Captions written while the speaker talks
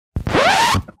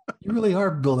You really are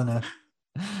building a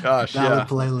Gosh, valid yeah.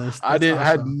 playlist. I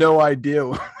had no idea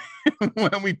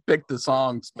when we picked the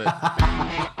songs, but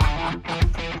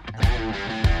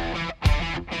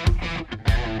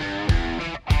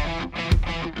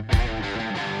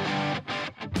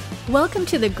Welcome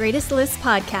to the Greatest Lists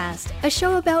podcast, a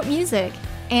show about music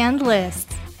and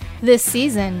lists. This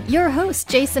season, your hosts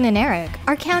Jason and Eric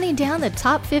are counting down the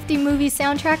top 50 movie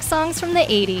soundtrack songs from the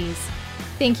 80s.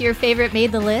 Think your favorite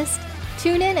made the list?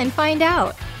 Tune in and find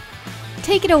out.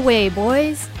 Take it away,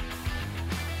 boys.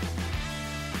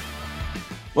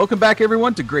 welcome back,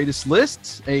 everyone, to Greatest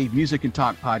Lists, a music and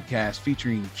talk podcast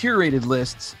featuring curated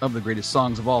lists of the greatest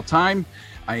songs of all time.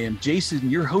 I am Jason,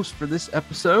 your host for this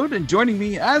episode, and joining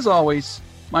me, as always,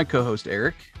 my co-host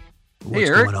Eric. What's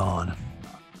Eric. going on?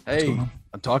 Hey,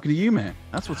 I'm talking to you, man.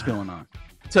 That's what's going on.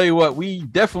 Tell you what, we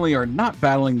definitely are not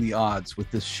battling the odds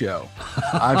with this show.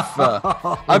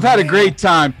 I've had a great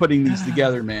time putting these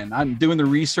together, man. I'm doing the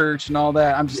research and all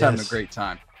that. I'm just having a great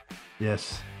time.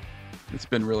 Yes. It's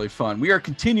been really fun. We are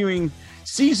continuing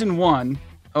season 1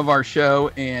 of our show,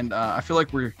 and I feel like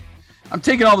I'm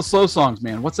taking all the slow songs,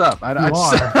 man. What's up?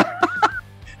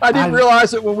 I didn't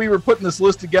realize it when we were putting this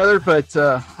list together, but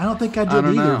I don't think I did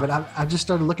either. know. But I just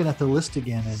started looking at the list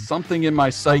again, and something in my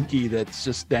psyche that's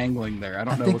just dangling there. I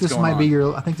don't know think what's this going might on. be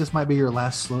your. I think this might be your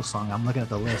last slow song. I'm looking at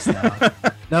the list now.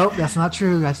 Nope, that's not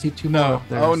true. I see two more No. up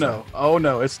there. Oh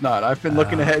no, it's not. I've been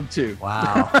looking ahead too.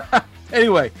 Wow.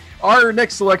 Anyway, our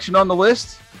next selection on the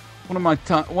list, one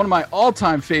of my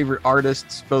all-time favorite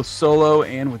artists, both solo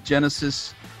and with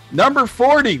Genesis, number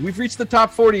 40. We've reached the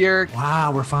top 40, Eric.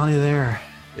 Wow, we're finally there.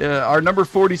 Our number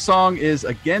 40 song is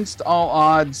Against All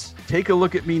Odds, Take a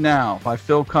Look at Me Now by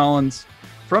Phil Collins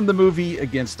from the movie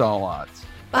Against All Odds.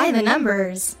 By the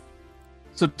numbers.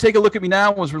 So Take a Look at Me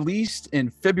Now was released in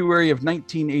February of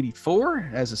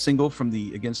 1984 as a single from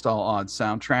the Against All Odds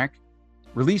soundtrack,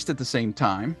 released at the same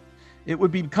time. It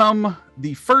would become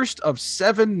the first of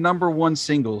 7 number 1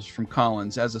 singles from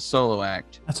Collins as a solo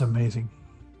act. That's amazing.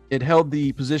 It held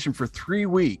the position for 3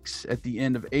 weeks at the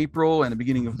end of April and the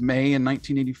beginning of May in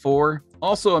 1984.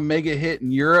 Also a mega hit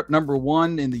in Europe, number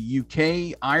 1 in the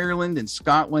UK, Ireland, and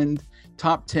Scotland,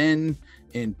 top 10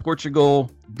 in Portugal,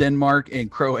 Denmark,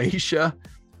 and Croatia.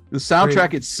 The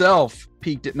soundtrack itself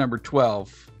peaked at number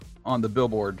 12 on the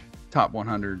Billboard Top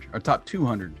 100 or Top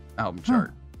 200 album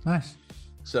chart. Nice.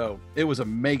 So it was a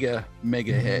mega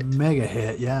hit. Mega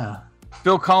hit, yeah.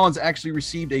 Phil Collins actually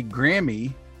received a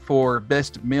Grammy for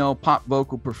Best Male Pop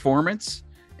Vocal Performance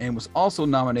and was also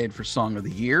nominated for Song of the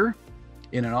Year.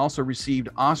 And it also received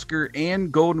Oscar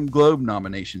and Golden Globe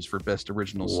nominations for Best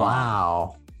Original Song.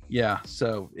 Wow. Yeah,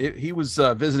 so he was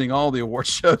visiting all the award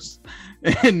shows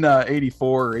in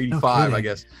 84 or 85, I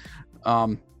guess.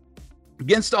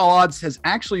 Against All Odds has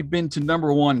actually been to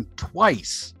number 1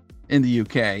 twice in the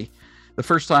UK. The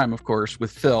first time, of course,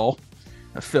 with Phil,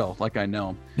 like I know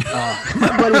him.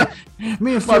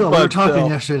 Me and Phil were talking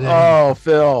yesterday. Oh,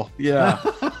 Phil, yeah.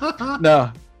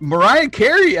 No, Mariah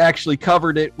Carey actually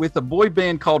covered it with a boy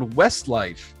band called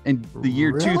Westlife in the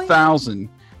year 2000,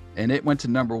 and it went to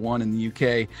number 1 in the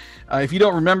UK. If you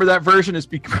don't remember that version, it's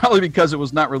probably because it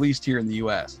was not released here in the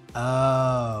US.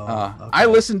 Oh, okay. I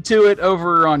listened to it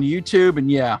over on YouTube,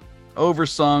 and yeah,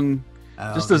 oversung.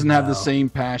 Just doesn't have the same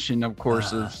passion, of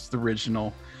course, as the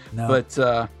original. No.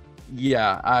 But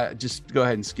yeah, I just go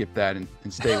ahead and skip that and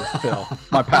stay with Phil,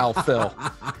 my pal Phil.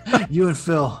 You and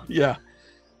Phil. Yeah.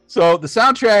 So the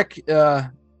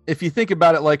soundtrack, if you think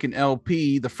about it like an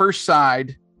LP, the first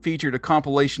side featured a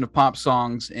compilation of pop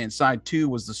songs, and side 2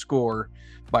 was the score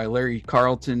by Larry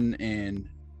Carlton and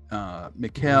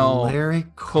Mikel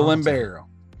Columbero.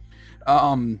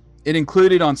 It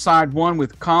included on side 1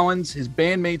 with Collins, his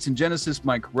bandmates in Genesis,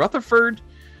 Mike Rutherford,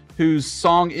 whose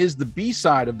song is the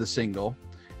B-side of the single,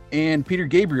 and Peter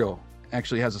Gabriel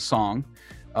actually has a song.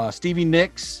 Stevie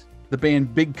Nicks, the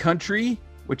band Big Country,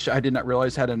 which I did not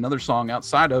realize had another song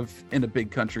outside of In a Big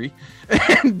Country.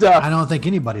 And I don't think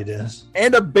anybody does.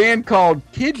 And a band called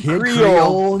Kid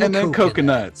Creole and then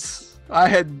Coconuts. I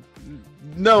had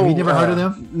no... Have you never heard of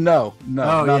them? No,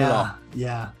 not at all.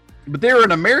 Yeah. But they were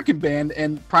an American band,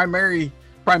 and primarily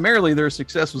their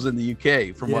success was in the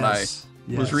UK, from what I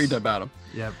was reading about them.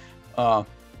 Yep.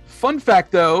 Fun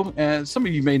fact, though, and some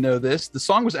of you may know this, the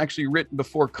song was actually written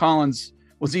before Collins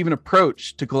was even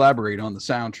approached to collaborate on the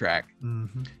soundtrack.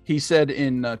 Mm-hmm. He said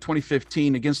in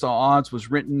 2015, Against All Odds was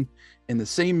written in the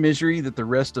same misery that the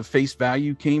rest of Face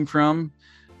Value came from,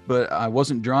 but I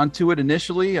wasn't drawn to it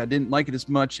initially. I didn't like it as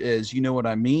much as You Know What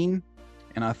I Mean,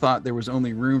 and I thought there was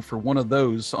only room for one of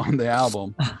those on the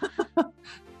album.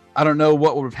 I don't know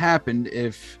what would have happened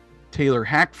if Taylor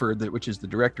Hackford, which is the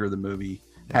director of the movie,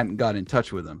 hadn't got in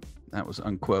touch with him. That was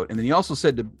unquote. And then he also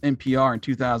said to NPR in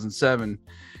 2007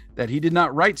 that he did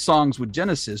not write songs with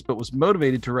Genesis, but was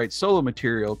motivated to write solo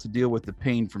material to deal with the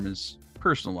pain from his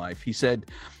personal life. He said,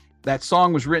 that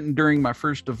song was written during my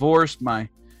first divorce. My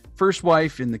first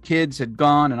wife and the kids had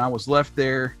gone, and I was left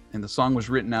there. And the song was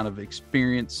written out of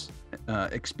experience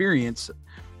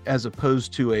as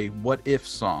opposed to a what if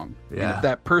song. Yeah. And if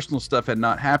that personal stuff had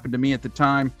not happened to me at the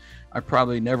time, I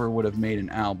probably never would have made an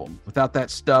album. Without that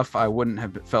stuff, I wouldn't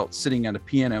have felt sitting at a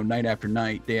piano night after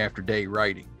night, day after day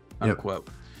writing, unquote.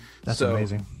 Yep. That's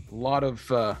amazing. A lot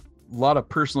of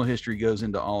personal history goes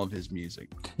into all of his music.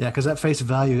 Yeah, because that Face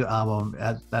Value album,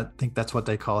 I think that's what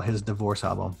they call his divorce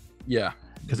album. Yeah.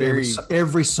 Because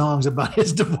every song's about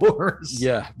his divorce.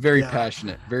 Yeah, very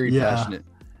passionate. Very passionate.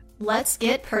 Let's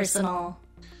get personal.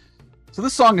 So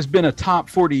this song has been a top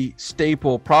 40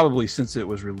 staple probably since it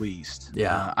was released.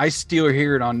 Yeah. I still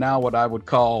hear it on now what I would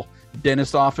call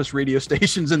dentist office radio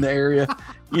stations in the area,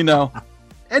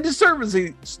 and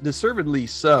deservedly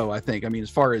so, I think. I mean, as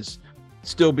far as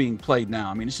still being played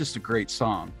now, I mean, it's just a great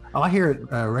song. Oh, I hear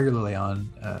it regularly on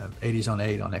 80s on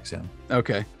 8 on XM.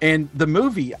 Okay. And the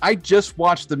movie, I just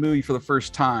watched the movie for the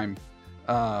first time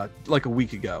like a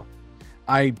week ago.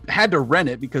 I had to rent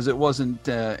it because it wasn't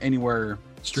anywhere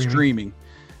streaming.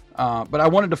 But I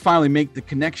wanted to finally make the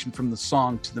connection from the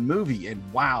song to the movie. And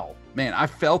wow, man, I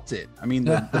felt it. I mean,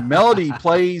 the melody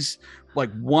plays like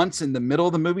once in the middle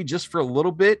of the movie just for a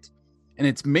little bit. And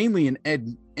it's mainly an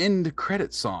end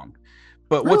credit song.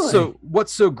 But really?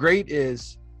 what's so great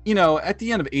is, at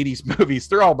the end of 80s movies,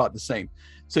 they're all about the same.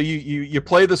 So you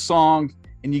play the song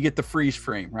and you get the freeze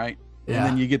frame, right? Yeah. And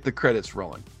then you get the credits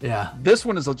rolling. Yeah. This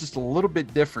one is just a little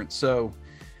bit different. So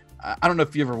I don't know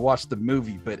if you ever watched the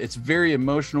movie, but it's very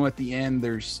emotional at the end.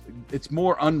 It's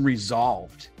more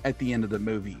unresolved at the end of the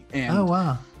movie. And oh,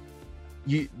 wow.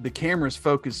 The camera's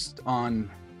focused on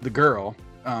the girl.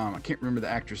 I can't remember the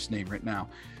actress' name right now,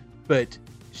 but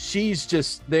she's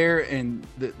just there, and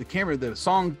the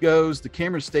song goes, the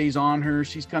camera stays on her.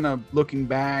 She's kind of looking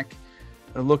back,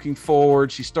 looking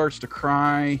forward. She starts to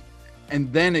cry,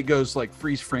 and then it goes like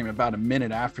freeze frame about a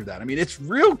minute after that. I mean, it's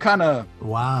real kind of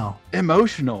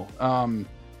emotional. Isn't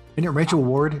it Rachel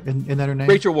Ward in that her name?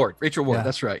 Rachel Ward. Yeah.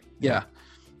 That's right. Yeah.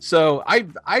 So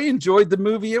I enjoyed the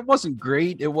movie. It wasn't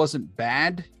great. It wasn't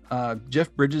bad.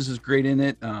 Jeff Bridges is great in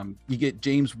it. You get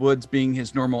James Woods being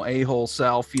his normal a-hole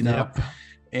self, Yep.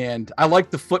 And I like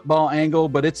the football angle,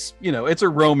 but it's a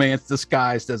romance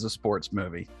disguised as a sports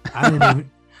movie. I didn't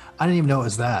even know it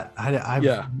was that.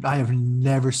 I have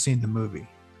never seen the movie.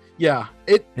 Yeah.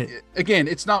 Again,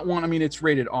 it's not one. I mean, it's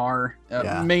rated R,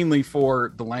 mainly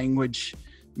for the language. I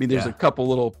mean, there's a couple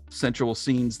little sensual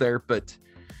scenes there, but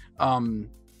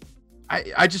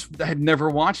I had never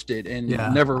watched it and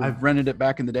I've rented it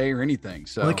back in the day or anything.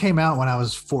 So it came out when I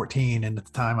was 14, and at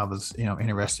the time I was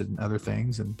interested in other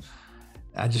things, and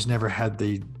I just never had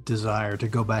the desire to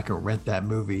go back and rent that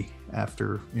movie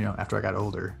after I got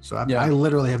older. So I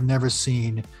literally have never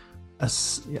seen a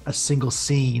single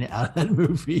scene out of that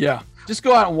movie. Yeah. Just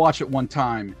go out and watch it one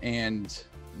time and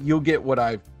you'll get what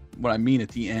I mean at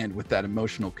the end with that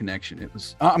emotional connection.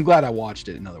 I'm glad I watched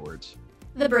it, in other words.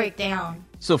 The breakdown.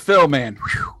 So Phil, man,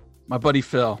 my buddy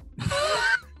Phil.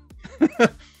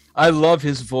 I love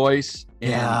his voice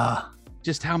and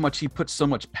just how much he puts so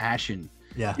much passion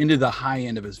into the high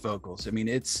end of his vocals. I mean,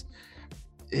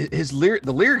 the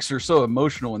lyrics are so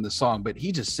emotional in the song, but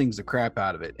he just sings the crap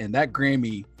out of it. And that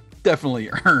Grammy definitely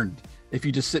earned if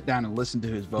you just sit down and listen to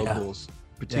his vocals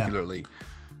particularly.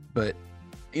 But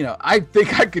I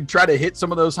think I could try to hit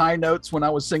some of those high notes when I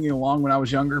was singing along when I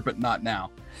was younger, but not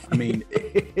now. I mean,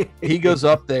 he goes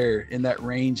up there in that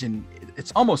range and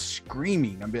it's almost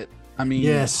screaming a bit. I mean,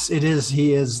 yes, it is.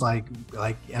 He is like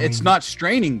it's not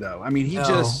straining though. I mean,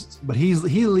 but he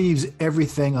leaves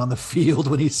everything on the field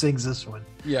when he sings this one.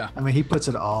 Yeah. I mean, he puts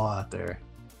it all out there.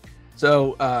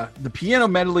 So the piano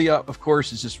medley, of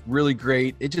course, is just really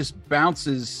great. It just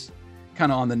bounces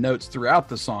kind of on the notes throughout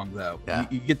the song, though. Yeah.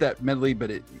 You get that medley,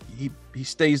 but he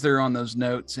stays there on those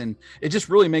notes, and it just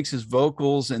really makes his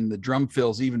vocals and the drum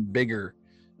fills even bigger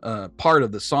part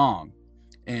of the song.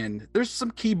 And there's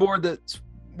some keyboard that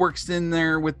works in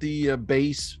there with the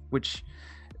bass, which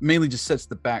mainly just sets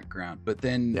the background. But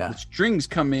then the strings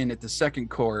come in at the second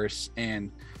chorus,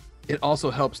 and it also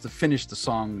helps to finish the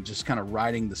song, just kind of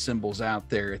riding the cymbals out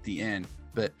there at the end.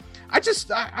 But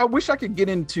I wish I could get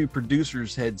into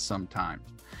producers' heads sometime,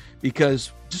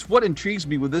 because just what intrigues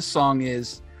me with this song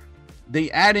is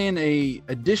they add in a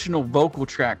additional vocal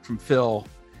track from Phil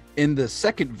in the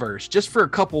second verse, just for a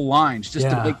couple lines, just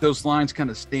to make those lines kind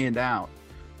of stand out.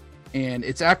 and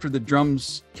it's after the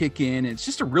drums kick in. It's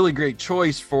just a really great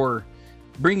choice for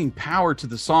bringing power to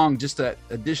the song, just that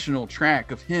additional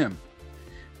track of him.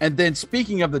 And then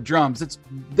speaking of the drums, it's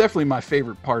definitely my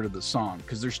favorite part of the song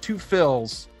because there's two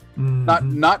fills,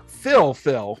 not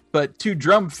Phil, but two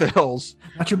drum fills.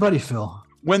 Not your buddy Phil.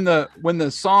 When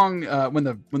the song when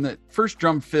the first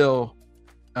drum fill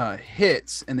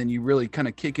hits, and then you really kind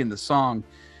of kick in the song,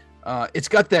 it's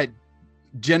got that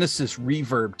Genesis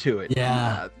reverb to it.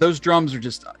 Yeah, those drums are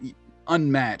just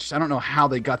unmatched. I don't know how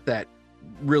they got that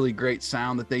really great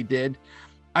sound that they did.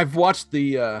 I've watched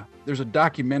there's a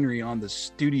documentary on the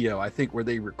studio, I think, where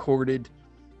they recorded.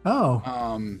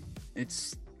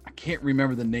 It's, I can't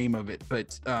remember the name of it,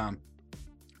 but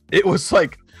it was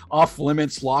like off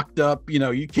limits, locked up.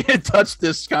 You can't touch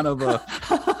this kind of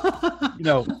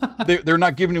they're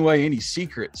not giving away any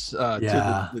secrets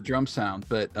to the drum sound,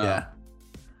 but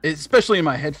especially in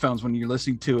my headphones when you're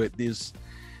listening to it,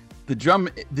 the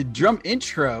drum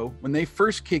intro, when they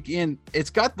first kick in, it's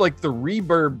got like the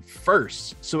reverb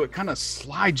first, so it kind of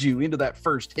slides you into that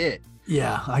first hit.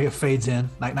 Like it fades in,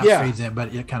 like not fades in,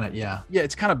 but it kind of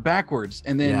it's kind of backwards.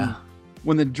 And then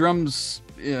when the drums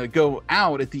go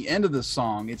out at the end of the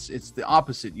song, it's the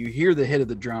opposite. You hear the hit of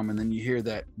the drum, and then you hear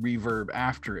that reverb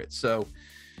after it. So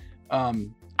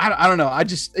I don't know,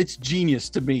 it's genius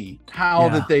to me how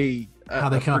that they how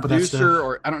they come up with that stuff.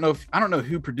 Or I don't know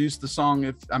who produced the song.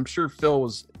 If I'm sure Phil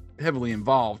was heavily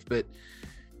involved, but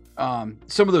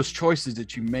some of those choices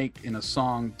that you make in a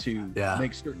song to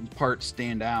make certain parts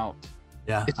stand out.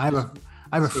 I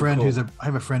have a friend cool. I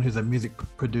have a friend who's a music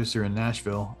producer in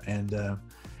Nashville, and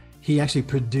he actually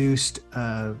produced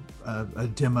a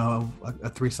demo, a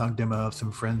 3-song demo of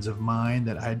some friends of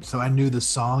mine so I knew the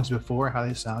songs before, how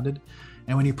they sounded.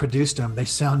 And when he produced them, they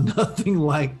sound nothing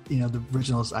like, the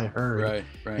originals I heard.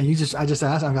 Right. And I just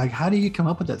asked him, like, how do you come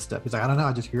up with that stuff? He's like, I don't know.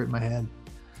 I just hear it in my head.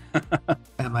 And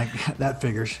I'm like, that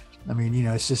figures. I mean,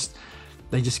 it's just,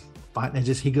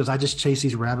 he goes, I just chase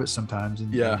these rabbits sometimes.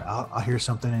 And I'll hear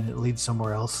something and it leads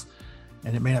somewhere else.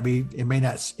 And it may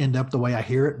not end up the way I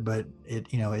hear it, but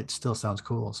it still sounds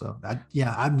cool. So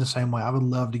I'm the same way. I would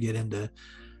love to get into,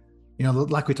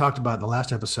 like we talked about in the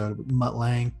last episode, Mutt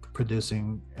Lange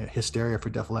producing Hysteria for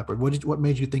Def Leppard. What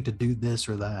made you think to do this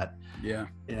or that?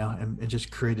 And it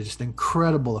just created just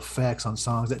incredible effects on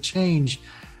songs that change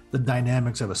the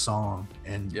dynamics of a song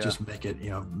and just make it,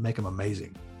 make them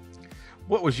amazing.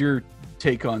 What was your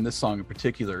take on this song in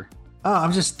particular?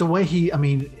 I'm just the way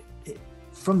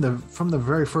from the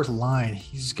very first line,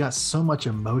 he's got so much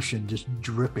emotion just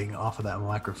dripping off of that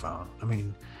microphone. I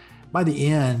mean, by the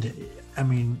end,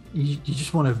 you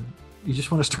just want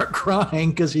to start crying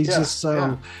because he's just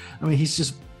so. I mean, he's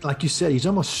just like you said, he's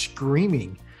almost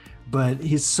screaming, but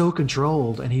he's so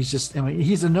controlled, and he's just. I mean,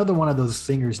 he's another one of those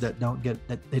singers that don't get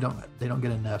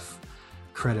enough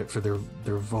credit for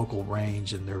their vocal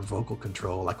range and their vocal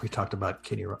control, like we talked about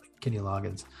Kenny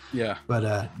Loggins. But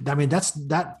I mean, that's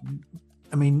that.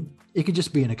 I mean, it could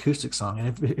just be an acoustic song, and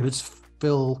if it's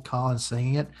Phil Collins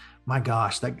singing it, my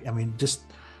gosh, just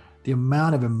the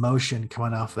amount of emotion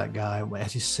coming off that guy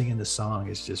as he's singing the song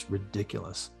is just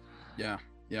ridiculous. Yeah.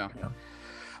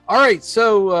 All right,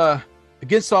 so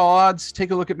Against All Odds,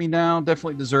 Take a Look at Me Now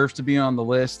definitely deserves to be on the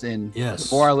list, and the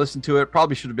more I listen to it,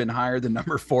 probably should have been higher than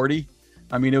number 40.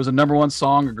 I mean, it was a number 1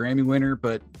 song, a Grammy winner,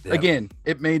 but again,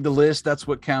 it made the list. That's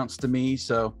what counts to me.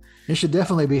 So it should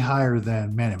definitely be higher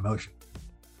than Man in Motion.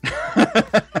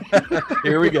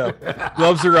 Here we go.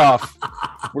 Gloves are off.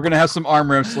 We're gonna have some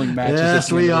arm wrestling matches.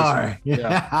 Yes, we are.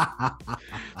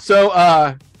 So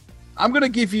I'm gonna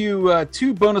give you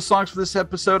 2 bonus songs for this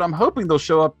episode. I'm hoping they'll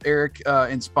show up, Eric,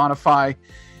 in Spotify,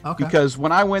 because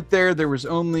when I went there was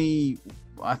only,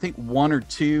 I think, 1 or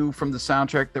 2 from the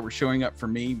soundtrack that were showing up for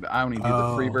me. I only do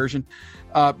the free version,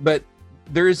 but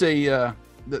there is the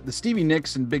Stevie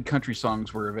Nicks and Big Country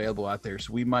songs were available out there,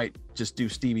 so we might just do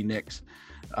Stevie Nicks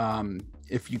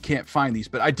if you can't find these.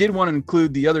 But I did want to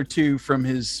include the other 2 from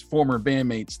his former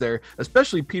bandmates there,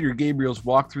 especially Peter Gabriel's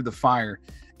Walk Through the Fire.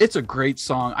 It's a great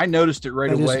song. I noticed it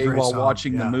right away while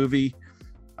watching the movie.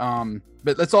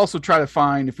 But let's also try to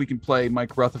find if we can play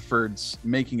Mike Rutherford's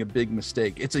Making a Big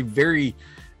Mistake. It's a very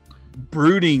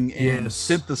brooding and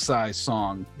synthesized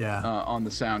song on the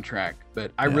soundtrack.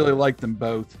 But I really like them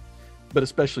both, but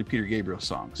especially Peter Gabriel's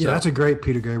song. So that's a great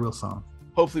Peter Gabriel song.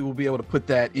 Hopefully we'll be able to put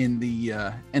that in the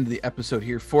end of the episode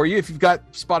here for you. If you've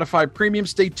got Spotify Premium,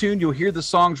 stay tuned. You'll hear the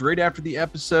songs right after the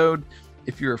episode.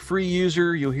 If you're a free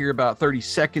user, you'll hear about 30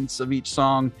 seconds of each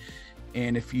song.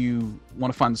 And if you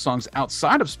want to find the songs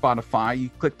outside of Spotify, you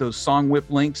click those Song Whip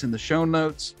links in the show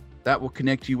notes. That will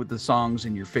connect you with the songs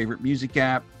in your favorite music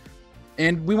app.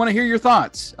 And we want to hear your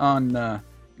thoughts on,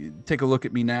 take a look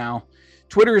at me now.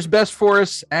 Twitter is best for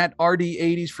us at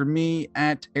RD80s for me,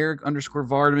 at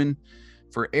Eric_Vardaman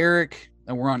for Eric.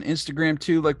 And we're on Instagram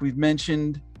too, like we've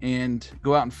mentioned, and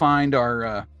go out and find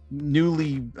our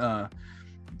new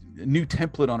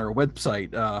template on our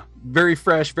website. Very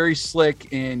fresh, very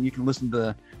slick, and you can listen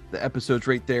to the episodes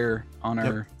right there on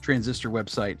our Transistor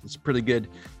website. It's pretty good.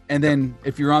 And then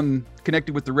if you're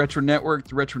connected with the Retro Network,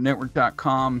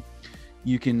 theretronetwork.com,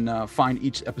 you can find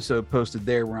each episode posted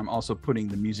there, where I'm also putting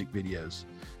the music videos.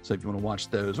 So if you want to watch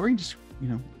those, or you can just,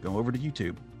 go over to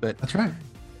YouTube. But that's right.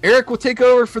 Eric will take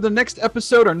over for the next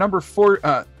episode, our number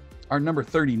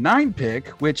 39 pick,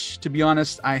 which, to be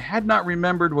honest, I had not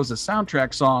remembered was a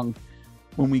soundtrack song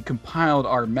when we compiled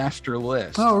our master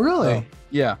list. Oh, really? So,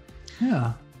 yeah.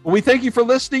 Yeah. Well, we thank you for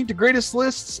listening to Greatest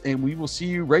Lists, and we will see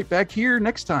you right back here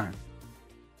next time.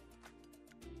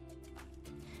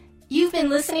 You've been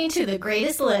listening to The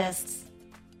Greatest Lists.